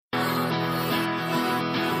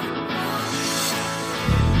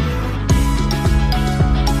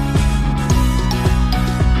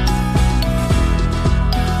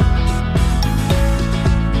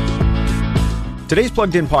Today's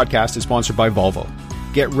Plugged In podcast is sponsored by Volvo.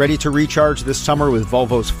 Get ready to recharge this summer with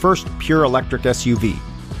Volvo's first pure electric SUV.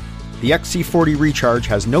 The XC40 Recharge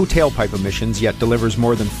has no tailpipe emissions, yet delivers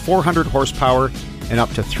more than 400 horsepower and up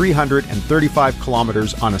to 335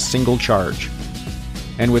 kilometers on a single charge.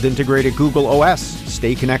 And with integrated Google OS,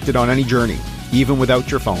 stay connected on any journey, even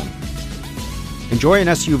without your phone. Enjoy an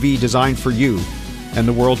SUV designed for you and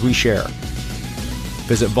the world we share.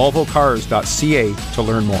 Visit volvocars.ca to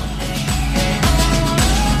learn more.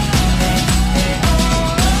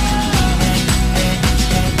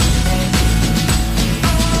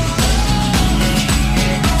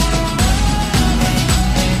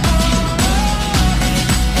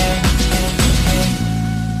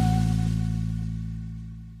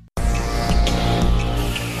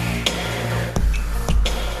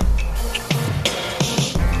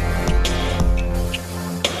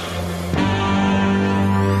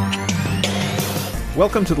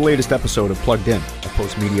 Welcome to the latest episode of Plugged In, a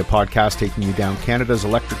post-media podcast taking you down Canada's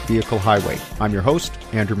electric vehicle highway. I'm your host,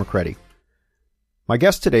 Andrew McCready. My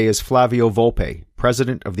guest today is Flavio Volpe,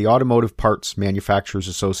 president of the Automotive Parts Manufacturers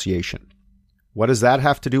Association. What does that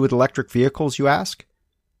have to do with electric vehicles, you ask?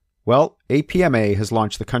 Well, APMA has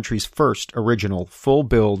launched the country's first original,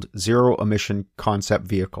 full-build, zero-emission concept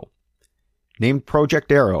vehicle. Named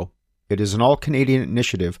Project Aero, it is an all-Canadian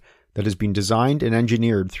initiative that has been designed and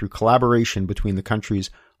engineered through collaboration between the country's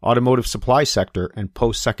automotive supply sector and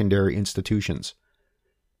post-secondary institutions.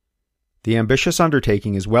 The ambitious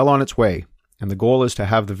undertaking is well on its way, and the goal is to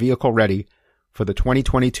have the vehicle ready for the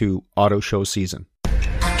 2022 auto show season.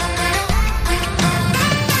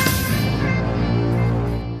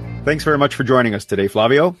 Thanks very much for joining us today,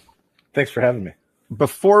 Flavio. Thanks for having me.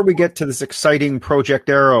 Before we get to this exciting Project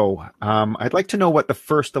Aero, I'd like to know what the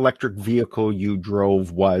first electric vehicle you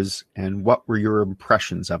drove was and what were your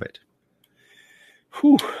impressions of it?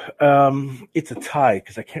 It's a tie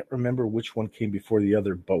because I can't remember which one came before the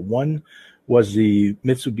other, but one was the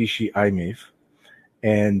Mitsubishi i-MiEV.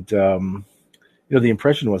 And, the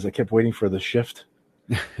impression was I kept waiting for the shift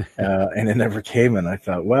and it never came. And I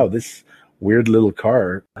thought, wow, this weird little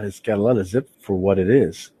car has got a lot of zip for what it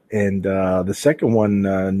is. And the second one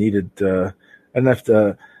needed. I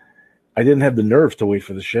didn't have the nerve to wait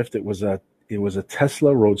for the shift. It was a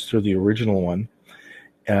Tesla Roadster, the original one,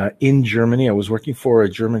 in Germany. I was working for a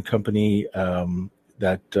German company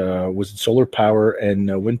that was in solar power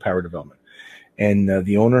and wind power development, and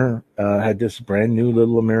the owner had this brand new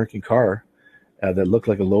little American car that looked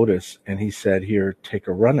like a Lotus, and he said, "Here, take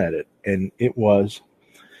a run at it," and it was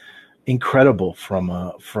incredible from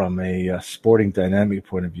a sporting dynamic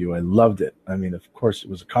point of view. I loved it. I mean, of course, it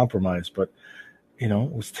was a compromise, but it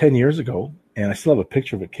was 10 years ago, and I still have a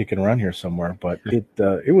picture of it kicking around here somewhere. But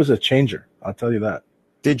it was a changer. I'll tell you that.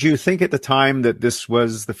 Did you think at the time that this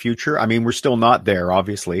was the future? I mean, we're still not there,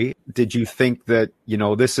 obviously. Did you think that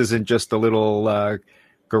this isn't just a little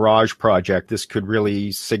garage project? This could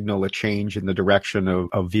really signal a change in the direction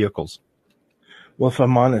of vehicles. Well, if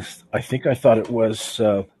I'm honest, I think I thought it was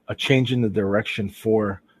a change in the direction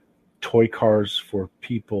for toy cars for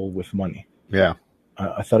people with money. Yeah.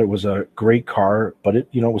 I thought it was a great car, but it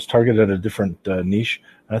was targeted at a different niche.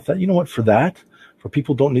 And I thought, for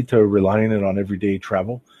people don't need to rely on it on everyday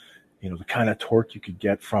travel. The kind of torque you could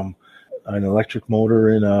get from an electric motor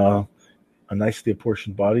in a nicely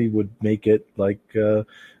apportioned body would make it like a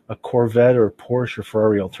Corvette or Porsche or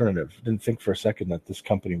Ferrari alternative. Didn't think for a second that this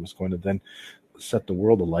company was going to then set the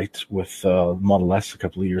world alight with Model S a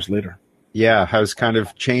couple of years later. Yeah, has kind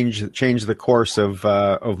of changed the course of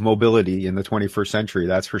mobility in the 21st century.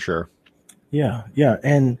 That's for sure. Yeah,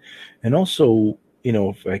 and also,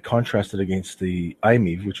 if I contrast it against the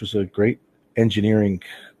i-MiEV, which was a great engineering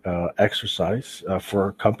exercise for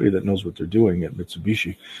a company that knows what they're doing at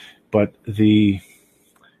Mitsubishi, but the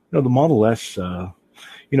Model S, I'm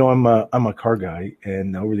a car guy,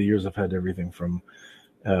 and over the years I've had everything from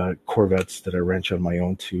Corvettes that I wrench on my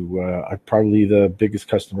own to I'm probably the biggest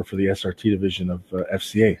customer for the SRT division of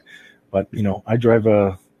FCA. But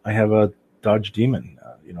I have a Dodge Demon,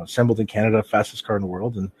 assembled in Canada, fastest car in the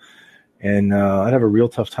world, and I'd have a real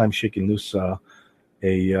tough time shaking loose a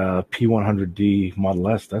P100D Model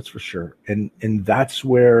S, that's for sure. And that's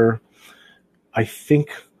where I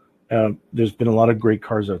think there's been a lot of great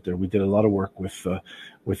cars out there. We did a lot of work with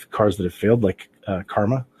cars that have failed, like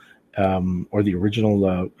Karma. Or the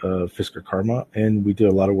original Fisker Karma, and we did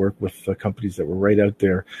a lot of work with companies that were right out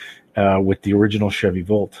there with the original Chevy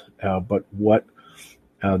Volt. But what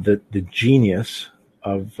the genius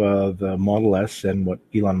of the Model S and what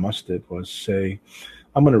Elon Musk did was say,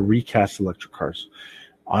 I'm going to recast electric cars.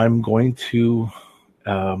 I'm going to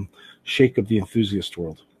shake up the enthusiast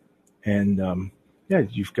world. And yeah,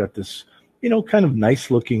 you've got this, kind of nice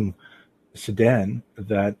looking sedan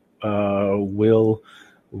that will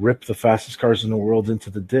rip the fastest cars in the world into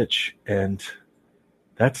the ditch. And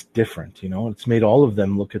that's different. It's made all of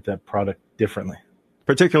them look at that product differently.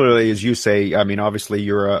 Particularly, as you say, I mean, obviously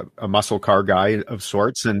you're a muscle car guy of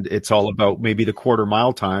sorts, and it's all about maybe the quarter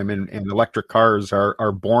mile time, and electric cars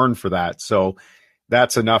are born for that. So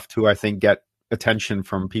that's enough to, I think, get attention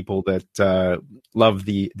from people that love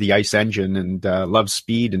the ICE engine and love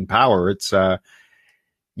speed and power. It's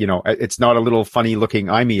it's not a little funny looking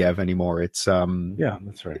IMEV anymore. It's yeah,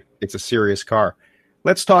 that's right. It's a serious car.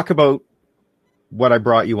 Let's talk about what I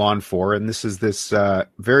brought you on for, and this is this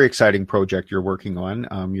very exciting project you're working on.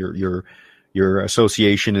 Your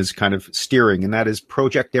association is kind of steering, and that is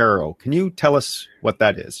Project Aero. Can you tell us what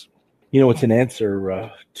that is? It's an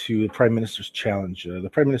answer to the Prime Minister's challenge. The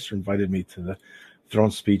Prime Minister invited me to the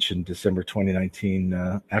throne speech in December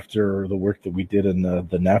 2019 after the work that we did in the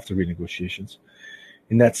NAFTA renegotiations.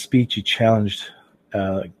 In that speech, he challenged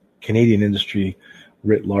Canadian industry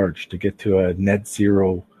writ large to get to a net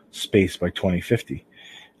zero space by 2050,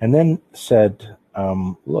 and then said,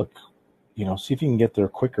 look, see if you can get there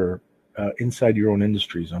quicker inside your own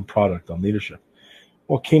industries, on product, on leadership.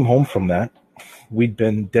 Well, came home from that. We'd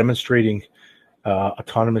been demonstrating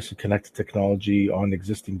autonomous and connected technology on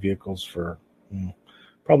existing vehicles for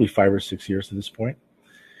probably 5 or 6 years to this point.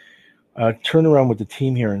 Turned around with the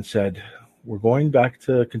team here and said, we're going back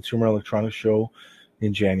to Consumer Electronics Show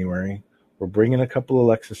in January. We're bringing a couple of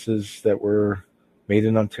Lexuses that were made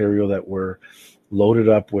in Ontario that were loaded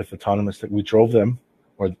up with autonomous. That we drove them,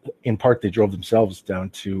 or in part they drove themselves down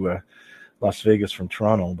to Las Vegas from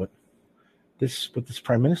Toronto. But what this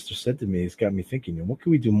Prime Minister said to me has got me thinking, what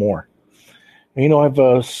can we do more? And, I have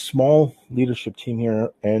a small leadership team here,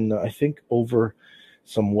 and I think over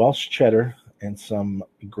some Welsh cheddar and some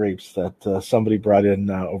grapes that somebody brought in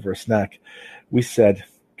over a snack, we said,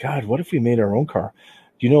 God, what if we made our own car?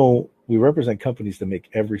 We represent companies that make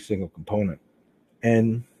every single component.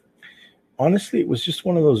 And honestly, it was just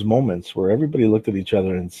one of those moments where everybody looked at each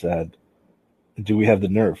other and said, do we have the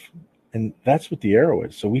nerve? And that's what the Aero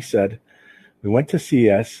is. So we went to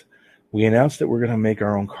CES, we announced that we're going to make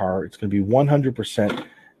our own car. It's going to be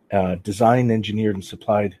 100% designed, engineered, and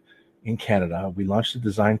supplied in Canada. We launched a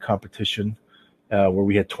design competition where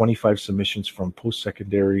we had 25 submissions from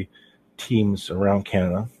post-secondary teams around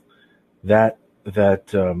Canada. That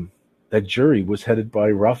jury was headed by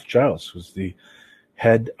Ralph Giles, who's the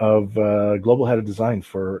global head of design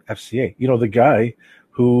for FCA. The guy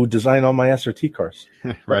who designed all my SRT cars.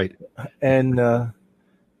 Right. And,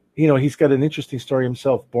 he's got an interesting story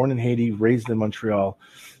himself. Born in Haiti, raised in Montreal.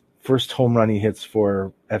 First home run he hits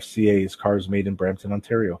for FCA, his cars made in Brampton,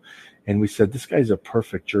 Ontario. And we said, this guy's a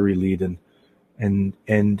perfect jury lead. And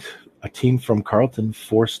a team from Carleton,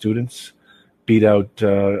 4 students, beat out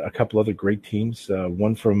a couple other great teams.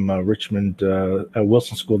 One from Richmond,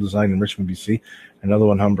 Wilson School of Design in Richmond, BC. Another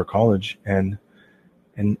one, Humber College. And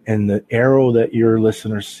the Aero that your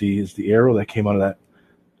listeners see is the Aero that came out of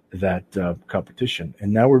that competition.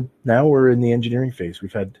 And now we're in the engineering phase.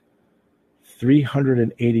 We've had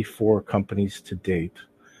 384 companies to date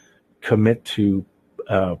commit to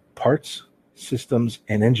parts, systems,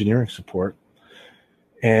 and engineering support.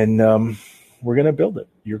 And we're going to build it.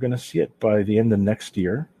 You're going to see it by the end of next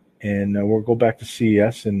year. And we'll go back to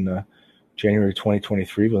CES in January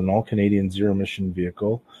 2023 with an all-Canadian zero-emission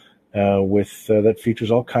vehicle that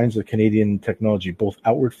features all kinds of Canadian technology, both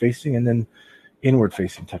outward-facing and then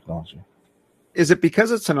inward-facing technology. Is it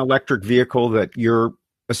because it's an electric vehicle that your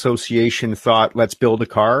association thought, let's build a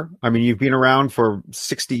car? I mean, you've been around for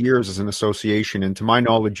 60 years as an association, and to my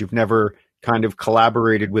knowledge, you've never kind of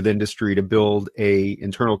collaborated with industry to build a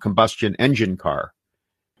internal combustion engine car.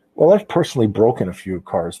 Well, I've personally broken a few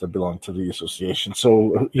cars that belong to the association.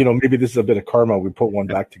 So, maybe this is a bit of karma. We put one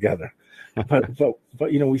back together. But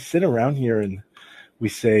we sit around here and we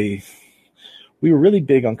say, we were really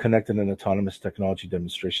big on connected and autonomous technology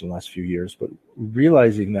demonstration the last few years, but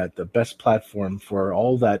realizing that the best platform for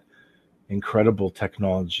all that incredible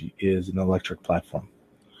technology is an electric platform.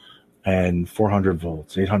 And 400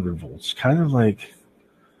 volts, 800 volts, kind of like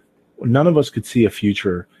none of us could see a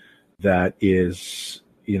future that is,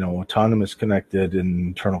 autonomous, connected, and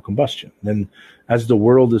internal combustion. Then as the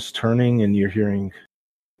world is turning and you're hearing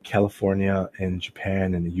California and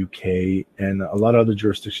Japan and the UK and a lot of other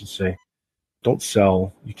jurisdictions say,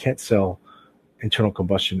 you can't sell internal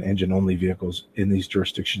combustion engine only vehicles in these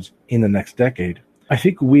jurisdictions in the next decade. I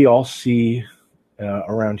think we all see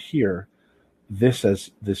around here this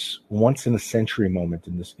as this once in a century moment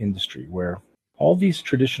in this industry where all these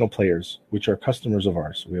traditional players, which are customers of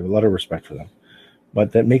ours, we have a lot of respect for them,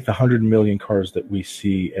 but that make the 100 million cars that we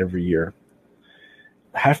see every year,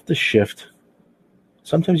 have to shift.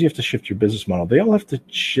 Sometimes you have to shift your business model. They all have to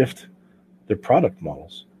shift their product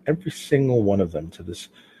models, every single one of them, to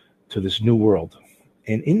this new world.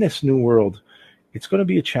 And in this new world, it's going to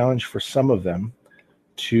be a challenge for some of them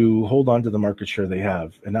to hold on to the market share they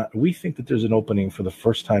have. And we think that there's an opening for the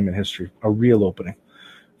first time in history, a real opening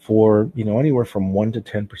for, anywhere from 1 to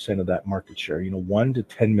 10% of that market share, 1 to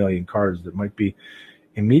 10 million cars that might be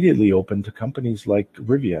immediately open to companies like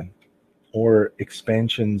Rivian, or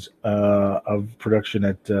expansions of production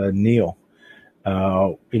at NIO.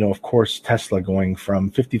 Of course, Tesla going from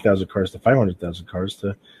 50,000 cars to 500,000 cars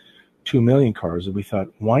to 2 million cars. And we thought,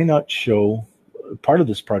 why not show, part of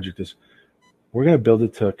this project is we're going to build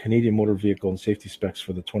it to Canadian motor vehicle and safety specs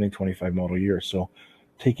for the 2025 model year. So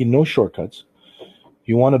taking no shortcuts.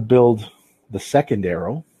 You want to build the second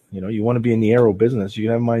Aero, you want to be in the Aero business, you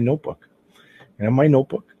have my notebook. You have my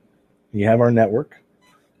notebook, you have our network,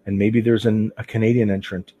 and maybe there's a Canadian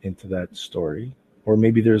entrant into that story, or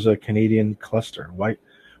maybe there's a Canadian cluster.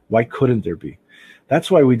 Why couldn't there be? That's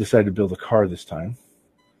why we decided to build a car this time,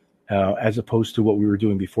 as opposed to what we were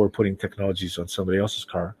doing before, putting technologies on somebody else's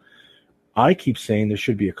car. I keep saying there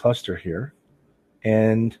should be a cluster here.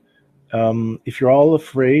 And if you're all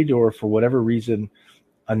afraid, or for whatever reason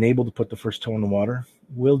unable to put the first toe in the water,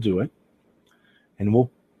 we'll do it. And we'll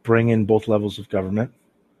bring in both levels of government,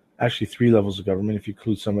 actually 3 levels of government if you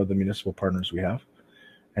include some of the municipal partners we have.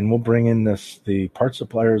 And we'll bring in the part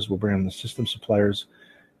suppliers, we'll bring in the system suppliers.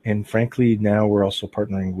 And frankly, now we're also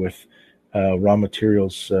partnering with raw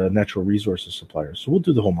materials, natural resources suppliers. So we'll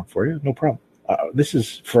do the homework for you, no problem. This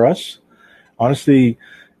is, for us, honestly,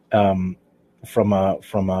 from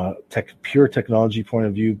a pure technology point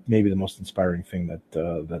of view, maybe the most inspiring thing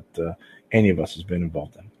that any of us has been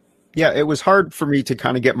involved in. Yeah, it was hard for me to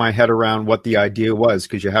kind of get my head around what the idea was,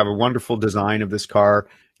 because you have a wonderful design of this car.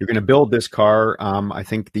 You're going to build this car. I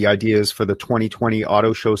think the idea is for the 2020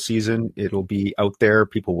 auto show season. It'll be out there.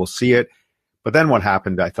 People will see it. But then what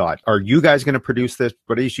happened, I thought, are you guys going to produce this?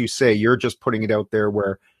 But as you say, you're just putting it out there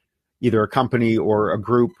where either a company or a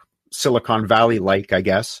group, Silicon Valley-like, I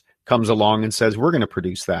guess, comes along and says, we're going to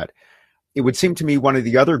produce that. It would seem to me one of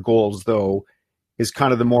the other goals, though, is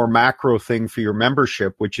kind of the more macro thing for your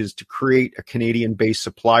membership, which is to create a Canadian-based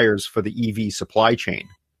suppliers for the EV supply chain.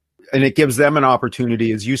 And it gives them an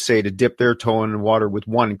opportunity, as you say, to dip their toe in the water with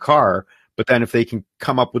one car. But then if they can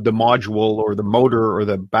come up with the module or the motor or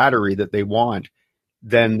the battery that they want,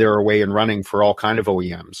 then they're away and running for all kind of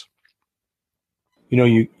OEMs.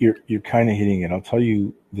 You're kind of hitting it. I'll tell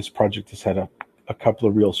you, this project has had a couple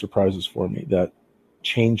of real surprises for me that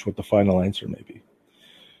change what the final answer may be.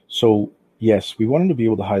 So yes, we wanted to be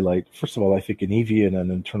able to highlight, first of all, I think an EV and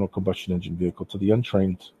an internal combustion engine vehicle, to the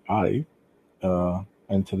untrained eye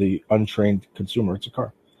and to the untrained consumer, it's a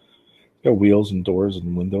car. It's got wheels and doors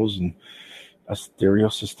and windows and a stereo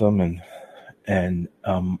system and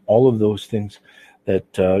all of those things that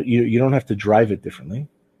you don't have to drive it differently.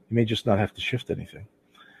 You may just not have to shift anything.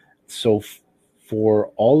 So for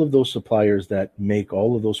all of those suppliers that make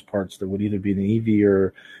all of those parts that would either be an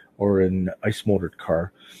EV or an ICE motored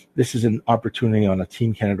car, this is an opportunity on a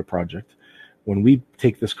Team Canada project. When we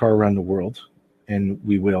take this car around the world, and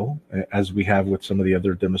we will, as we have with some of the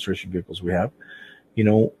other demonstration vehicles we have,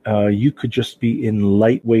 you could just be in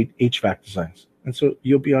lightweight HVAC designs. And so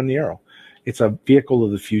you'll be on the Aero. It's a vehicle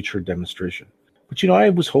of the future demonstration. But, I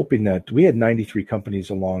was hoping that we had 93 companies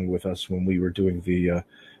along with us when we were doing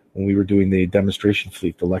the demonstration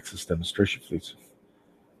fleet, the Lexus demonstration fleets.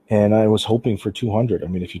 And I was hoping for 200. I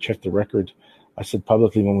mean, if you check the record, I said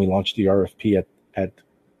publicly when we launched the RFP at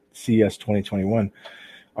CES 2021,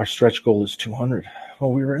 our stretch goal is 200.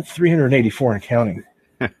 Well, we were at 384 and counting.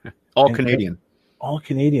 All Canadian. All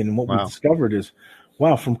Canadian. And what we discovered is,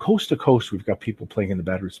 wow, from coast to coast, we've got people playing in the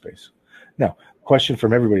battery space. Now, question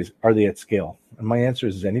from everybody is, are they at scale? And my answer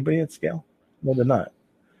is anybody at scale? No, they're not.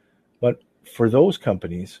 But for those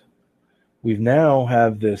companies, we've now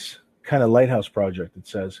have this kind of lighthouse project that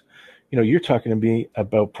says, you're talking to me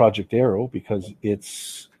about Project Aero because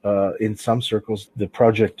it's in some circles the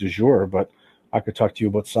project du jour, but I could talk to you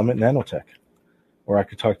about Summit Nanotech, or I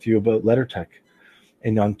could talk to you about LeddarTech.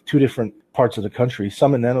 And on 2 different parts of the country,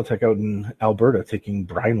 Summit Nanotech out in Alberta, taking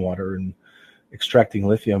brine water and extracting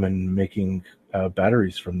lithium and making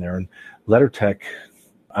batteries from there, and LeddarTech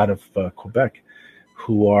out of Quebec,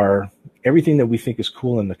 who are everything that we think is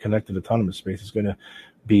cool in the connected autonomous space is going to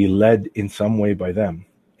be led in some way by them.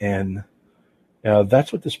 And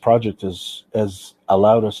that's what this project has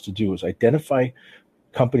allowed us to do, is identify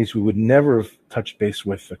companies we would never have touched base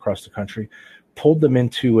with across the country. pulled them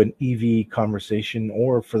into an EV conversation,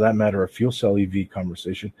 or for that matter, a fuel cell EV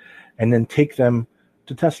conversation, and then take them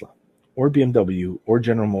to Tesla or BMW or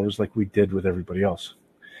General Motors like we did with everybody else.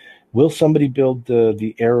 Will somebody build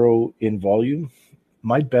the Aero in volume?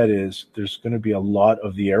 My bet is there's going to be a lot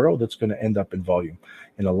of the Aero that's going to end up in volume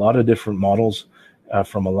in a lot of different models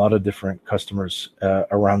from a lot of different customers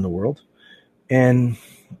around the world. And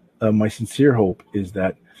my sincere hope is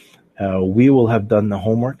that we will have done the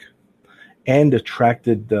homework and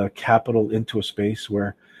attracted the capital into a space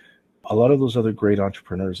where a lot of those other great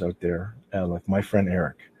entrepreneurs out there, like my friend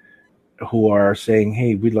Eric, who are saying,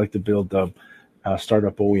 hey, we'd like to build a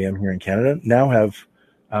startup OEM here in Canada, now have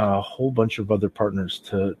a whole bunch of other partners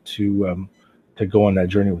to go on that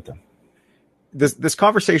journey with them. This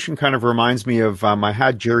conversation kind of reminds me of I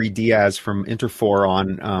had Jerry Diaz from Interfor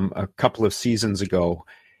on a couple of seasons ago.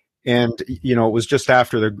 And, it was just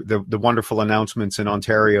after the wonderful announcements in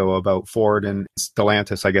Ontario about Ford and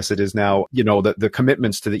Stellantis, I guess it is now, the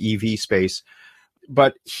commitments to the EV space.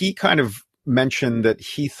 But he kind of mentioned that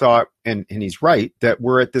he thought, and he's right, that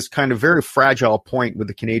we're at this kind of very fragile point with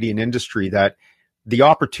the Canadian industry, that the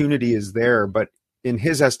opportunity is there. But in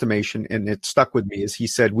his estimation, and it stuck with me, is he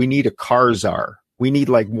said, we need a car czar. We need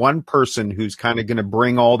like one person who's kind of going to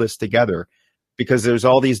bring all this together, because there's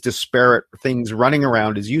all these disparate things running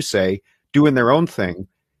around, as you say, doing their own thing.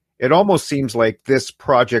 It almost seems like this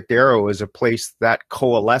Project Aero is a place that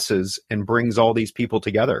coalesces and brings all these people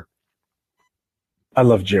together. I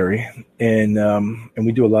love Jerry, and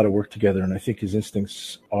we do a lot of work together, and I think his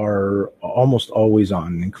instincts are almost always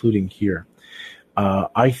on, including here.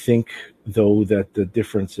 I think, though, that the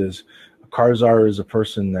difference is a car czar is a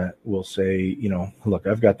person that will say, look,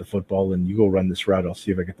 I've got the football, and you go run this route. I'll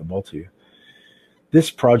see if I get the ball to you. This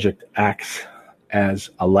project acts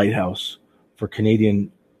as a lighthouse for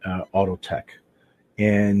Canadian auto tech.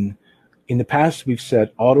 And in the past, we've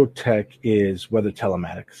said auto tech is weather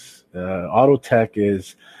telematics. Auto tech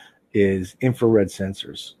is infrared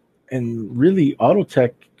sensors. And really, auto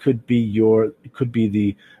tech could be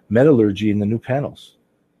the metallurgy in the new panels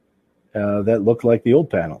that look like the old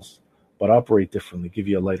panels, but operate differently, give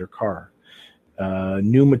you a lighter car.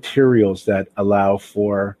 New materials that allow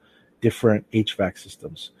for different HVAC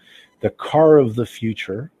systems. The car of the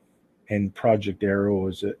future and Project Aero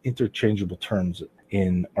is interchangeable terms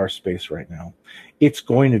in our space right now. It's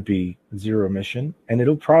going to be zero emission, and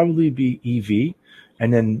it'll probably be EV,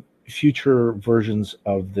 and then future versions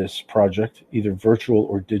of this project, either virtual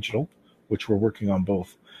or digital, which we're working on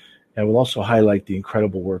both. And we'll also highlight the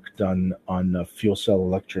incredible work done on fuel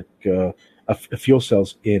cells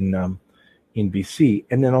in BC,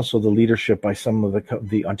 and then also the leadership by some of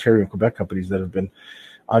the Ontario and Quebec companies that have been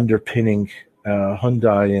underpinning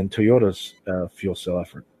Hyundai and Toyota's fuel cell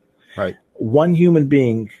effort. Right. One human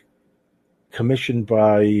being commissioned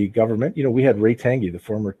by government. We had Ray Tanguy, the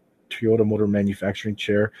former Toyota Motor Manufacturing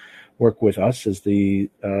Chair, work with us as the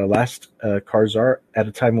last car czar at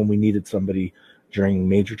a time when we needed somebody during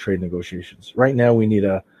major trade negotiations. Right now, we need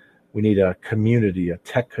a community, a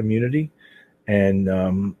tech community, and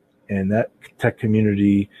that tech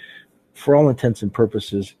community, for all intents and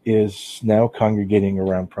purposes, is now congregating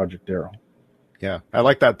around Project Aero. Yeah, I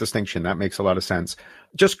like that distinction. That makes a lot of sense.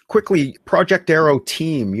 Just quickly, Project Aero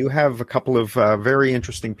team, you have a couple of very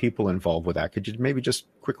interesting people involved with that. Could you maybe just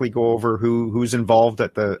quickly go over who's involved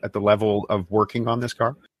at the level of working on this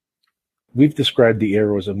car? We've described the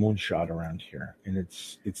Aero as a moonshot around here, and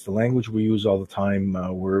it's the language we use all the time.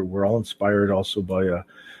 We're all inspired also by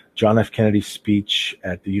John F. Kennedy's speech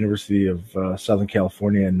at the University of Southern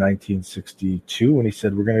California in 1962, when he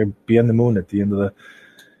said we're going to be on the moon at the end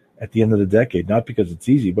of the decade, not because it's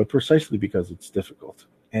easy, but precisely because it's difficult.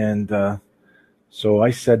 And so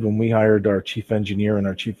I said, when we hired our chief engineer and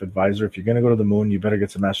our chief advisor, if you're going to go to the moon, you better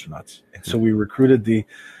get some astronauts. And so we recruited the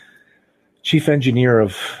chief engineer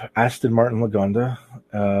of Aston Martin Lagonda.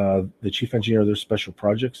 The chief engineer of their special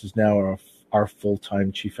projects is now our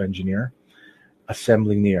full-time chief engineer,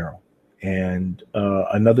 assembling the Aero. And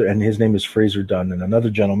and his name is Fraser Dunn, and another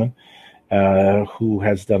gentleman who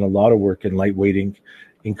has done a lot of work in lightweighting,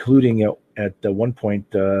 including at one point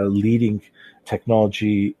leading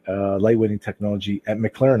technology, lightweighting technology at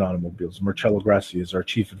McLaren Automobiles. Marcello Grassi is our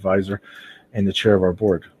chief advisor and the chair of our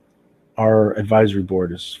board. Our advisory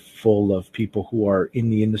board is full of people who are in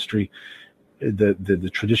the industry,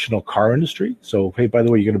 the traditional car industry. So, hey, by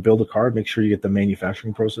the way, you're going to build a car, make sure you get the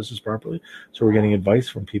manufacturing processes properly. So we're getting advice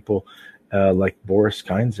from people like Boris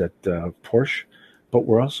Kynes at Porsche. But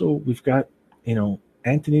we've got,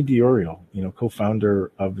 Anthony DiOrio,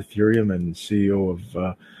 co-founder of Ethereum and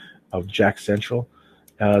CEO of Jack Central,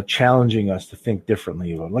 challenging us to think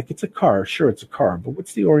differently. Like, it's a car, sure, it's a car, but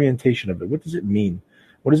what's the orientation of it? What does it mean?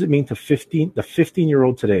 What does it mean to the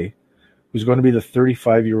 15-year-old today, who's going to be the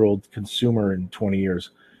 35-year-old consumer in 20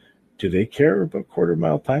 years? Do they care about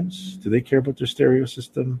quarter-mile times? Do they care about their stereo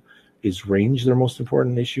system? Is range their most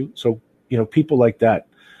important issue? So, people like that,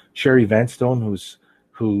 Sherry Vanstone,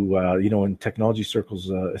 who in technology circles,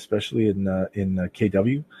 especially in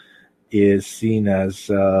KW, is seen as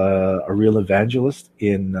a real evangelist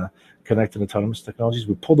in connected autonomous technologies.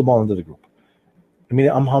 We pulled them all into the group. I mean,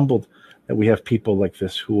 I'm humbled that we have people like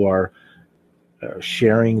this who are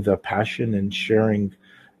sharing the passion and sharing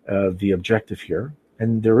the objective here.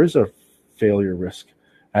 And there is a failure risk.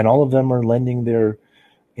 And all of them are lending their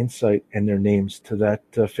insight and their names to that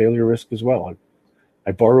failure risk as well.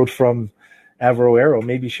 I borrowed from Avro Aero,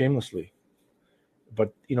 maybe shamelessly.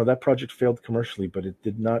 But, that project failed commercially, but it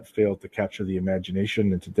did not fail to capture the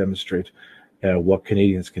imagination and to demonstrate what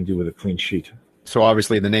Canadians can do with a clean sheet. So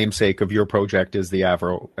obviously the namesake of your project is the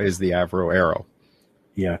Avro Aero.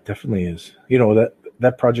 Yeah, it definitely is.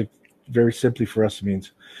 That project, very simply for us,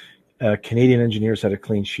 means Canadian engineers had a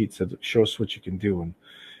clean sheet, said, show us what you can do.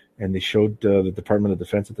 And they showed the Department of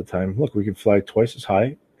Defense at the time, look, we can fly twice as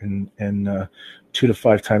high and 2 to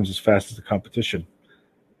 5 times as fast as the competition.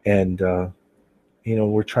 And,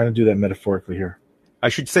 we're trying to do that metaphorically here. I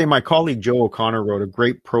should say my colleague Joe O'Connor wrote a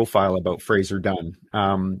great profile about Fraser Dunn,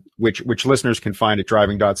 which listeners can find at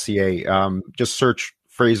driving.ca. Just search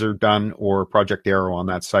Fraser Dunn or Project Aero on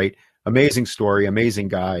that site. Amazing story, amazing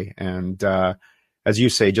guy. And as you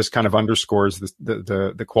say, just kind of underscores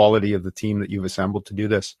the quality of the team that you've assembled to do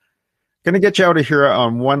this. Going to get you out of here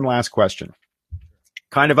on one last question.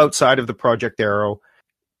 Kind of outside of the Project Aero,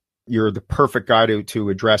 you're the perfect guy to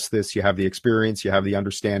address this. You have the experience, you have the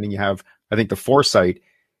understanding, you have, I think, the foresight.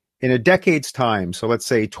 In a decade's time, so let's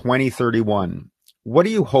say 2031, what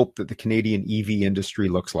do you hope that the Canadian EV industry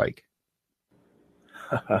looks like?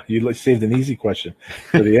 You saved an easy question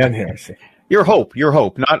for the end here, I see. Your hope.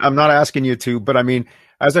 I'm not asking you to, but I mean,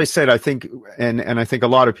 as I said, I think, and I think a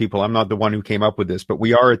lot of people, I'm not the one who came up with this, but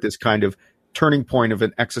we are at this kind of turning point of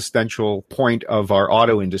an existential point of our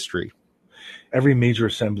auto industry. Every major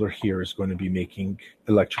assembler here is going to be making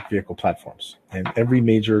electric vehicle platforms, and every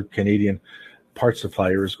major Canadian part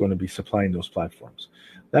supplier is going to be supplying those platforms.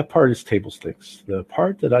 That part is table stakes. The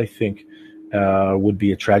part that I think would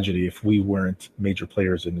be a tragedy if we weren't major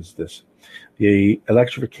players in is this. The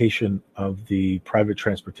electrification of the private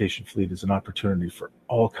transportation fleet is an opportunity for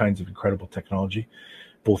all kinds of incredible technology,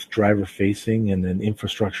 both driver facing and then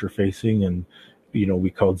infrastructure facing, and we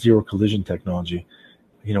call it zero collision technology.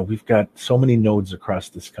 We've got so many nodes across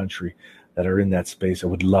this country that are in that space. I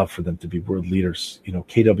would love for them to be world leaders.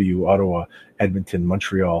 KW, Ottawa, Edmonton,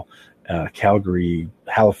 Montreal, Calgary,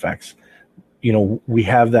 Halifax. We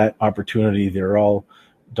have that opportunity. They're all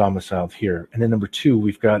domiciled here. And then number two,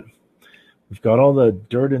 we've got all the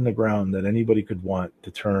dirt in the ground that anybody could want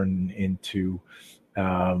to turn into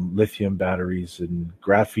lithium batteries and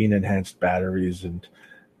graphene enhanced batteries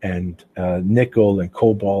and nickel and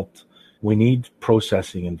cobalt. We need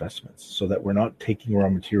processing investments so that we're not taking raw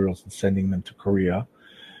materials and sending them to Korea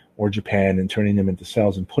or Japan and turning them into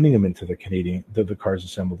cells and putting them into the cars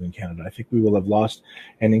assembled in Canada. I think we will have lost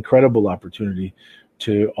an incredible opportunity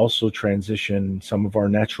to also transition some of our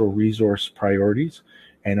natural resource priorities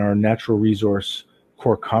and our natural resource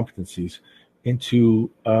core competencies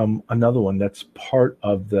into another one that's part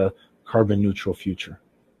of the carbon neutral future.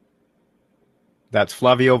 That's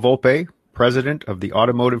Flavio Volpe, President of the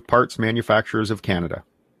Automotive Parts Manufacturers of Canada.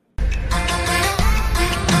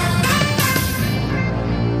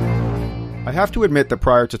 I have to admit that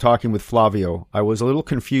prior to talking with Flavio, I was a little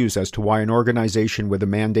confused as to why an organization with a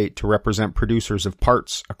mandate to represent producers of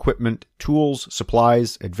parts, equipment, tools,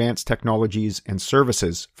 supplies, advanced technologies, and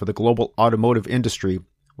services for the global automotive industry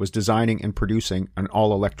was designing and producing an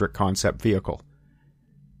all-electric concept vehicle.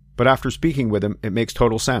 But after speaking with him, it makes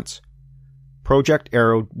total sense. Project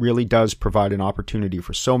Aero really does provide an opportunity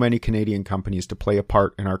for so many Canadian companies to play a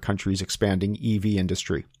part in our country's expanding EV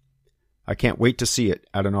industry. I can't wait to see it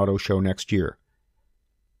at an auto show next year.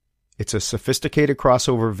 It's a sophisticated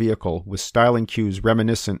crossover vehicle with styling cues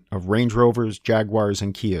reminiscent of Range Rovers, Jaguars,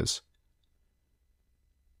 and Kias.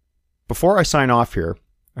 Before I sign off here,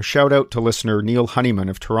 a shout out to listener Neil Honeyman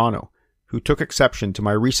of Toronto, who took exception to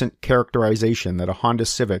my recent characterization that a Honda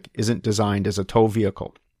Civic isn't designed as a tow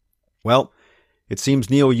vehicle. Well, it seems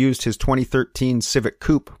Neil used his 2013 Civic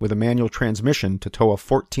Coupe with a manual transmission to tow a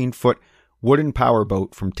 14-foot wooden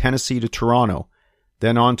powerboat from Tennessee to Toronto,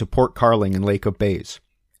 then on to Port Carling and Lake of Bays.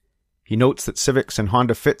 He notes that Civics and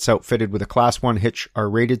Honda Fits outfitted with a Class 1 hitch are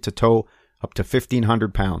rated to tow up to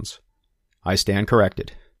 1,500 pounds. I stand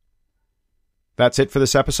corrected. That's it for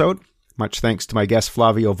this episode. Much thanks to my guest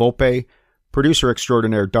Flavio Volpe, producer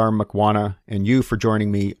extraordinaire Dharm Makwana, and you for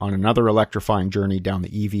joining me on another electrifying journey down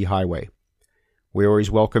the EV highway. We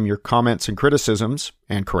always welcome your comments and criticisms,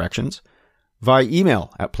 and corrections, via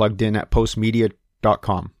email at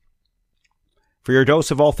pluggedin@postmedia.com. For your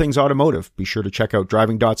dose of all things automotive, be sure to check out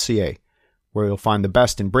driving.ca, where you'll find the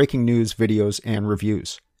best in breaking news, videos, and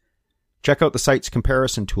reviews. Check out the site's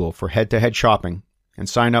comparison tool for head-to-head shopping, and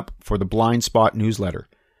sign up for the Blind Spot newsletter,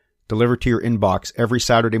 delivered to your inbox every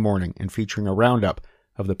Saturday morning and featuring a roundup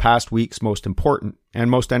of the past week's most important and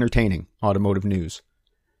most entertaining automotive news.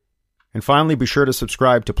 And finally, be sure to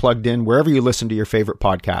subscribe to Plugged In wherever you listen to your favorite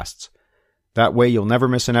podcasts. That way you'll never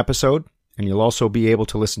miss an episode, and you'll also be able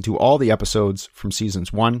to listen to all the episodes from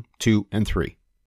seasons 1, 2, and 3.